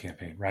marketing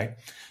campaign, right?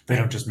 They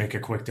don't just make a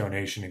quick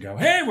donation and go,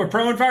 "Hey, we're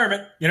pro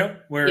environment,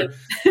 Yep.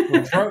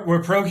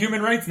 we're pro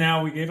human rights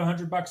now. We gave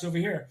 $100 over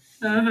here."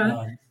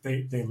 Uh-huh.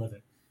 They live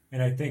it,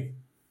 and I think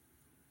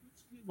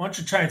why don't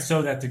you try and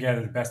sew that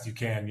together the best you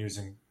can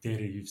using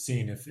data you've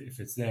seen, if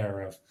it's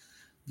there. Of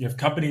you have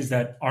companies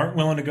that aren't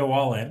willing to go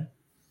all in,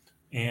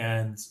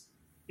 and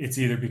it's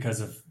either because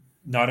of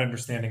not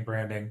understanding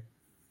branding,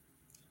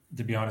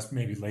 to be honest,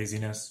 maybe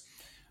laziness,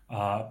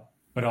 uh,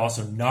 but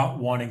also not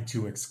wanting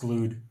to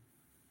exclude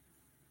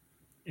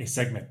a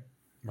segment,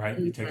 right?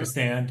 You take a Mhm.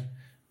 stand,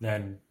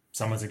 then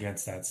someone's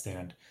against that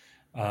stand.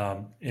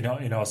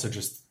 And also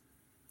just,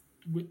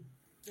 why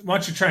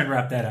don't you try and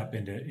wrap that up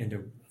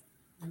into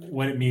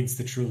what it means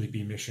to truly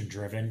be mission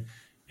driven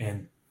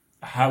and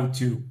how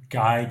to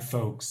guide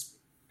folks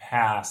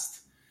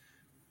past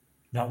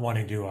not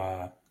wanting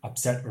to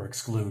upset or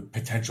exclude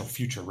potential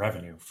future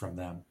revenue from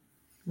them.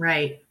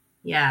 Right.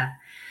 Yeah.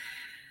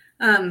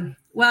 Well,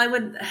 I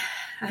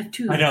have I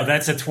two. know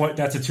that's a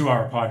 2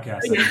 hour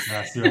podcast I Yeah. just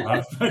asked you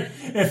about, but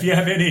if you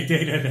have any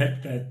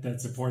data that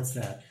supports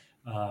that,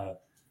 uh,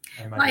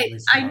 I might at I,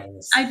 least I, try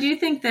this. I do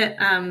think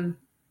that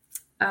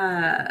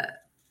uh,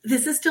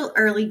 this is still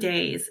early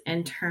days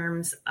in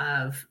terms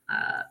of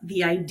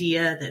the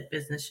idea that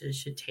businesses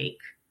should take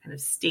kind of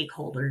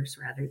stakeholders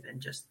rather than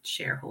just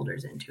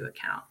shareholders into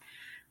account.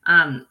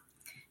 Um,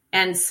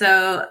 and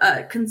so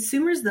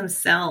consumers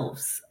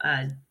themselves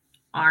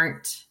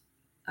aren't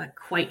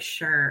quite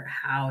sure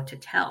how to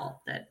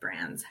tell that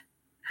brands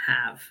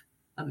have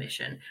a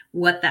mission,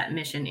 what that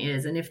mission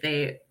is, and if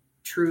they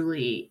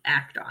truly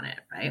act on it,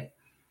 right?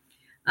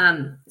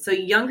 So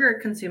younger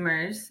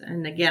consumers,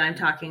 and again, I'm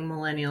talking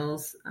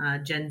millennials,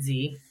 Gen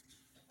Z,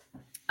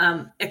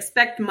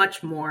 expect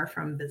much more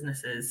from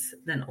businesses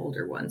than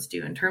older ones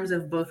do in terms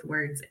of both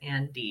words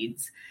and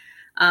deeds.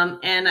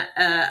 And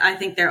I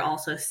think they're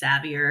also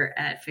savvier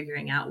at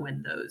figuring out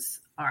when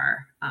those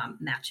are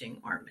matching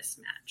or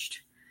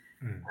mismatched.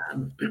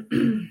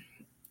 Mm.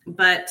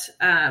 But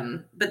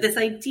this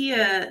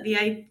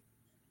idea,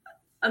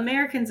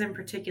 Americans in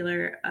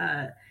particular,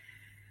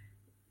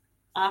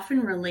 often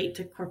relate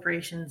to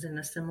corporations in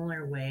a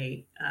similar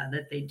way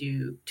that they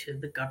do to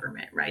the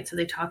government, right? So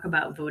they talk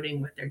about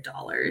voting with their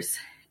dollars,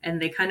 and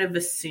they kind of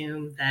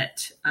assume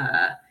that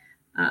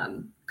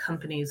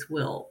companies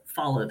will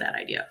follow that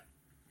idea.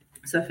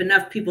 So if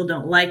enough people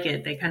don't like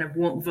it, they kind of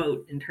won't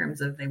vote in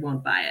terms of they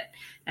won't buy it,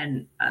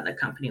 and the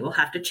company will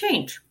have to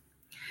change.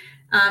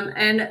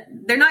 And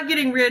they're not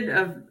getting rid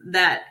of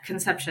that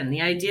conception.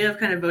 The idea of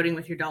kind of voting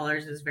with your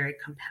dollars is very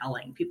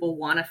compelling. People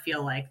want to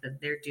feel like that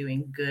they're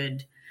doing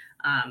good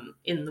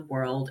in the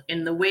world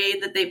in the way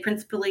that they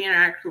principally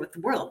interact with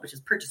the world, which is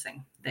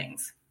purchasing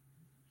things.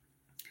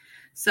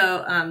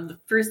 So the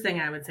first thing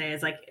I would say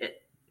is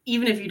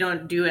even if you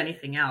don't do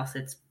anything else,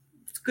 it's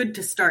good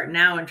to start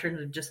now in terms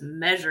of just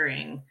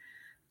measuring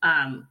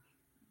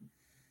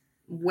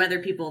whether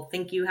people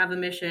think you have a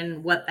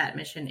mission, what that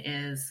mission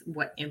is,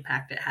 what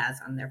impact it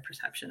has on their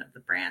perception of the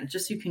brand,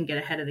 just so you can get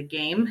ahead of the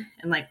game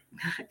and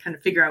kind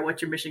of figure out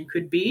what your mission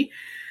could be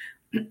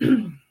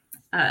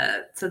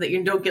so that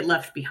you don't get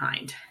left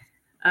behind.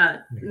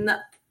 The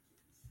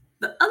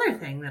other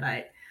thing that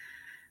I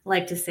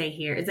like to say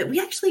here is that we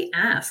actually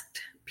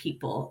asked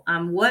people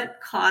what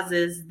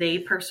causes they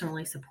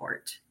personally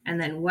support and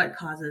then what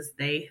causes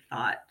they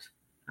thought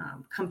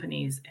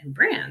companies and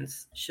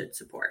brands should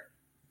support.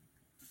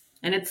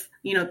 And it's,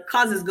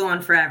 causes go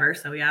on forever.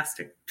 So we asked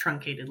a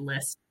truncated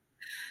list.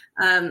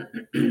 And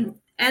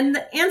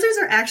the answers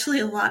are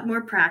actually a lot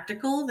more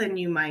practical than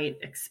you might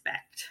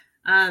expect.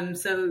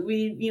 So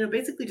we,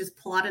 basically just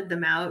plotted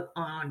them out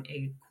on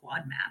a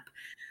quad map.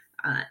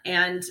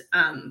 And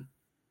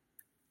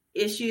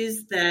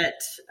issues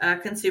that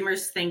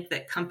consumers think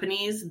that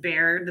companies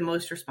bear the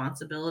most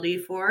responsibility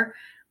for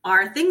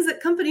are things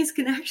that companies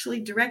can actually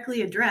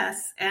directly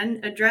address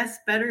and address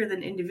better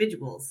than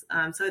individuals.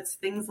 So it's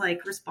things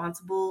like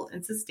responsible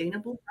and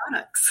sustainable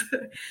products.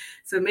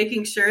 So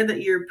making sure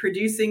that you're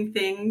producing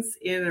things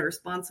in a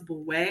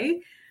responsible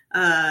way,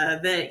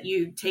 that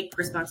you take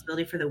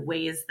responsibility for the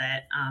ways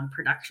that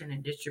production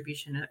and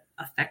distribution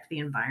affect the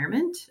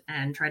environment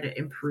and try to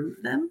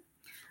improve them,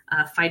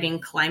 fighting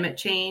climate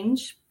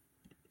change,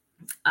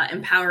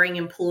 empowering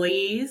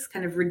employees,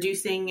 kind of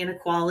reducing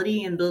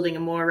inequality and building a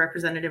more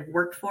representative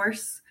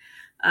workforce,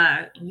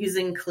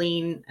 using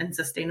clean and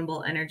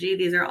sustainable energy.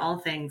 These are all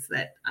things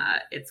that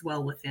it's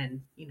well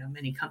within,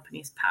 many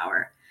companies'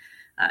 power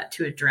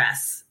to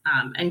address,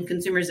 and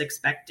consumers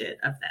expect it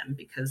of them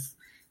because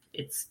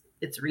it's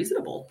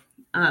reasonable.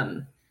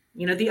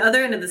 The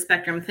other end of the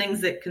spectrum,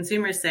 things that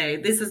consumers say,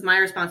 this is my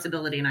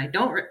responsibility and I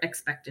don't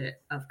expect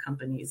it of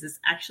companies, is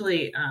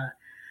actually,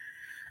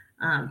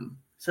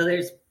 so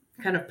there's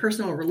kind of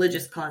personal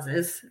religious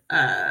causes,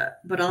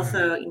 but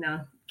also,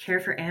 care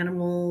for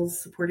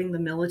animals, supporting the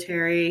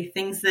military,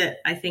 things that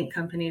I think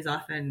companies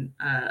often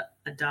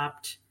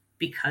adopt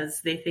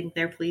because they think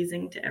they're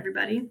pleasing to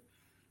everybody,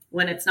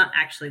 when it's not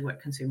actually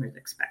what consumers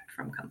expect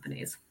from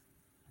companies.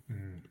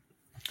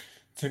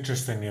 It's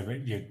interesting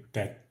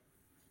that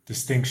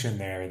distinction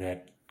there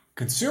that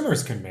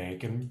consumers can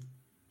make, and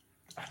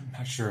I'm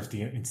not sure if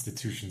the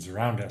institutions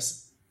around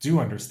us do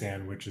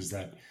understand, which is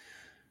that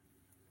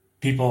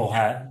people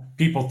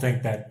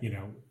think that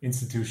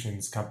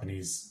institutions,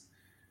 companies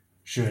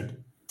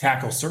should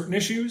tackle certain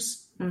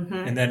issues,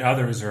 and then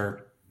others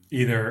are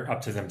either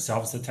up to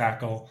themselves to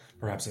tackle,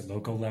 perhaps at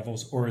local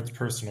levels, or it's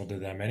personal to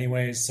them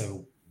anyways.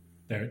 So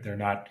they're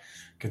not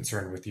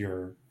concerned with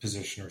your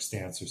position or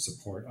stance or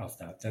support of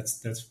that.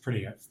 That's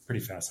pretty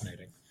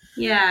fascinating.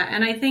 Yeah,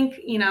 and I think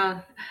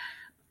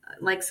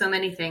like so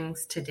many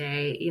things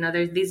today,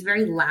 there's these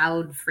very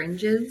loud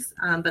fringes,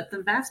 but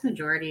the vast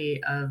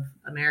majority of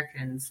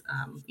Americans,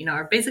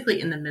 are basically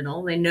in the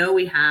middle. They know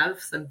we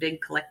have some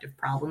big collective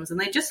problems, and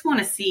they just want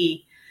to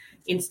see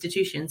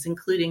institutions,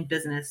 including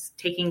business,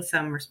 taking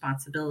some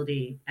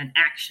responsibility and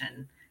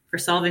action for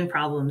solving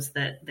problems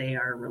that they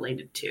are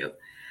related to.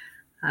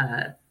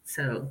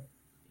 So,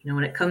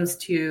 when it comes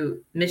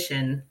to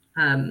mission,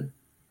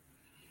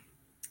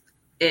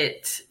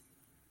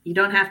 you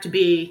don't have to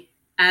be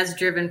as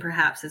driven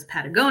perhaps as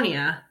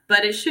Patagonia,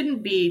 but it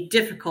shouldn't be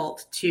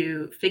difficult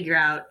to figure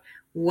out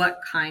what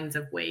kinds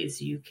of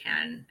ways you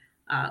can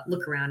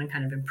look around and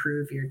kind of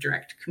improve your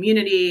direct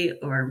community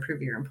or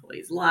improve your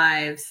employees'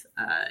 lives.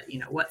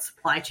 What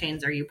supply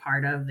chains are you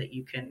part of that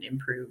you can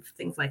improve,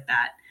 things like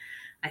that.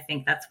 I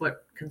think that's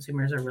what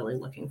consumers are really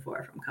looking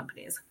for from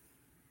companies.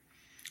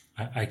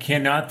 I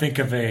cannot think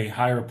of a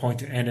higher point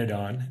to end it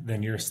on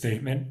than your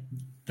statement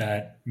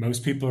that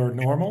most people are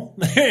normal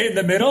in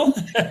the middle.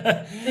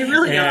 They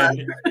really are.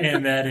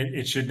 And that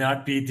it should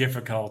not be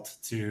difficult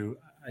to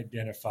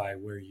identify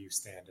where you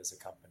stand as a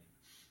company.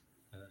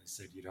 I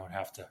said you don't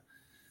have to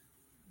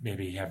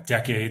maybe have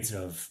decades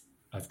of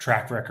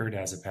track record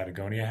as a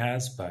Patagonia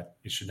has, but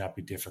it should not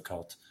be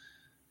difficult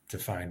to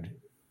find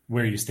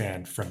where you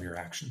stand from your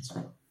actions.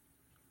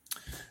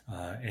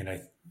 And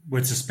I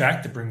would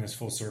suspect, to bring this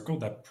full circle,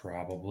 that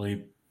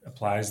probably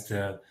applies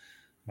to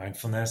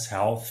mindfulness,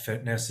 health,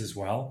 fitness as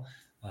well,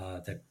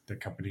 that the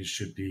companies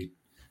should be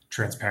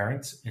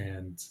transparent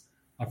and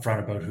upfront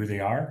about who they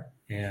are,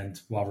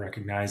 and while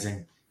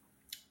recognizing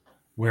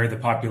where the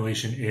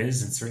population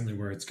is and certainly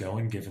where it's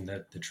going, given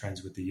the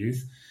trends with the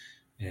youth,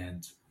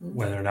 and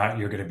whether or not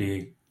you're going to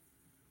be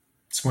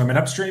swimming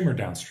upstream or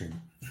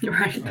downstream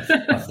right.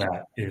 of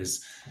that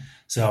is.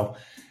 So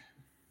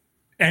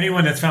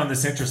anyone that's found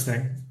this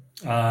interesting,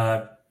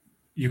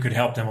 you could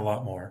help them a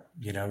lot more.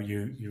 I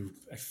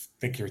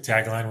think your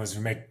tagline was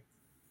to make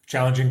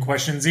challenging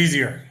questions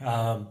easier.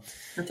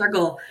 That's our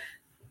goal.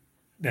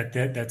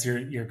 That's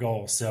your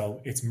goal.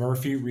 So it's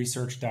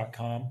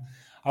murphyresearch.com.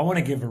 I want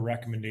to give a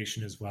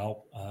recommendation as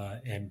well.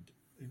 And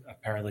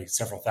apparently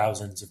several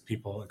thousands of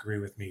people agree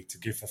with me to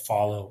give a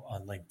follow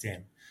on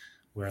LinkedIn,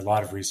 where a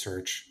lot of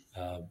research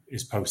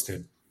is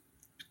posted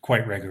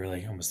quite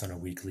regularly, almost on a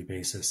weekly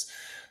basis,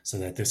 so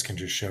that this can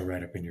just show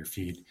right up in your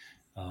feed.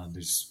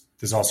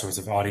 There's all sorts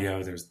of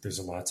audio. There's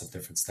lots of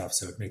different stuff.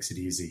 So it makes it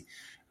easy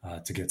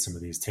to get some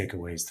of these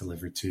takeaways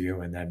delivered to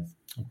you. And then,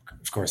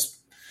 of course,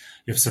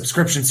 you have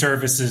subscription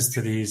services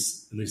to at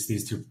least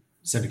these two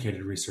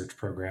syndicated research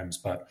programs,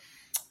 but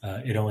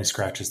it only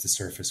scratches the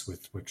surface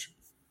with which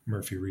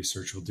Murphy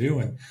Research will do.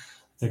 And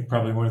I think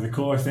probably one of the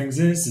cooler things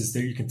is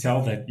that you can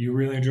tell that you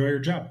really enjoy your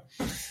job.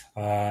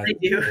 I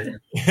do.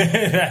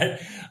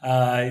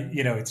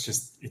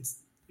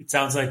 It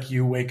sounds like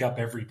you wake up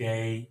every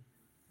day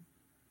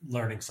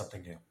learning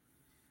something new,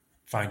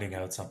 finding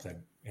out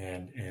something.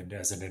 And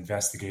as an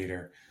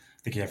investigator,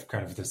 I think you have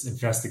kind of this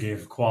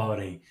investigative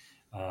quality.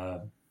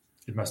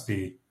 It must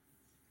be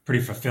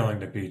pretty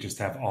fulfilling to just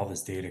have all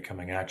this data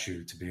coming at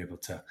you to be able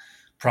to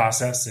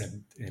process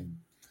and in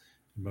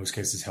most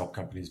cases help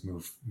companies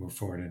move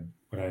forward in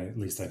what I at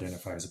least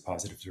identify as a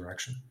positive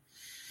direction.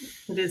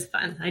 It is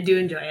fun. I do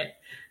enjoy it.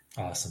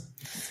 Awesome.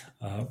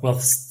 Well,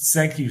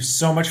 thank you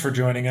so much for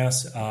joining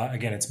us.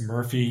 Again, it's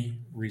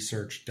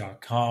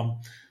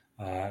murphyresearch.com.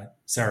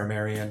 Sarah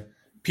Marion,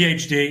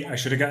 PhD. I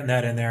should have gotten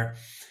that in there.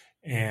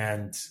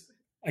 And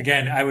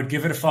again, I would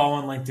give it a follow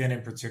on LinkedIn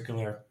in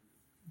particular.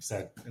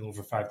 said,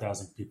 over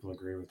 5,000 people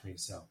agree with me.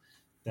 So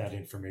that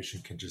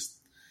information can just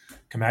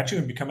come at you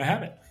and become a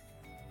habit.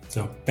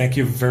 So thank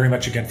you very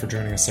much again for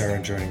joining us, Sarah,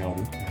 and sharing all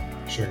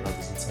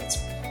these insights.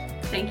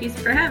 Thank you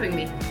for having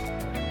me.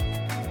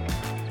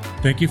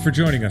 Thank you for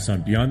joining us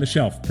on Beyond the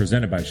Shelf,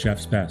 presented by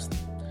Chef's Best.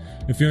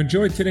 If you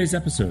enjoyed today's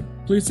episode,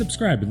 please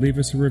subscribe and leave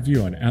us a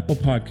review on Apple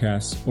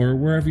Podcasts or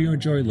wherever you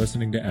enjoy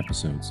listening to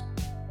episodes.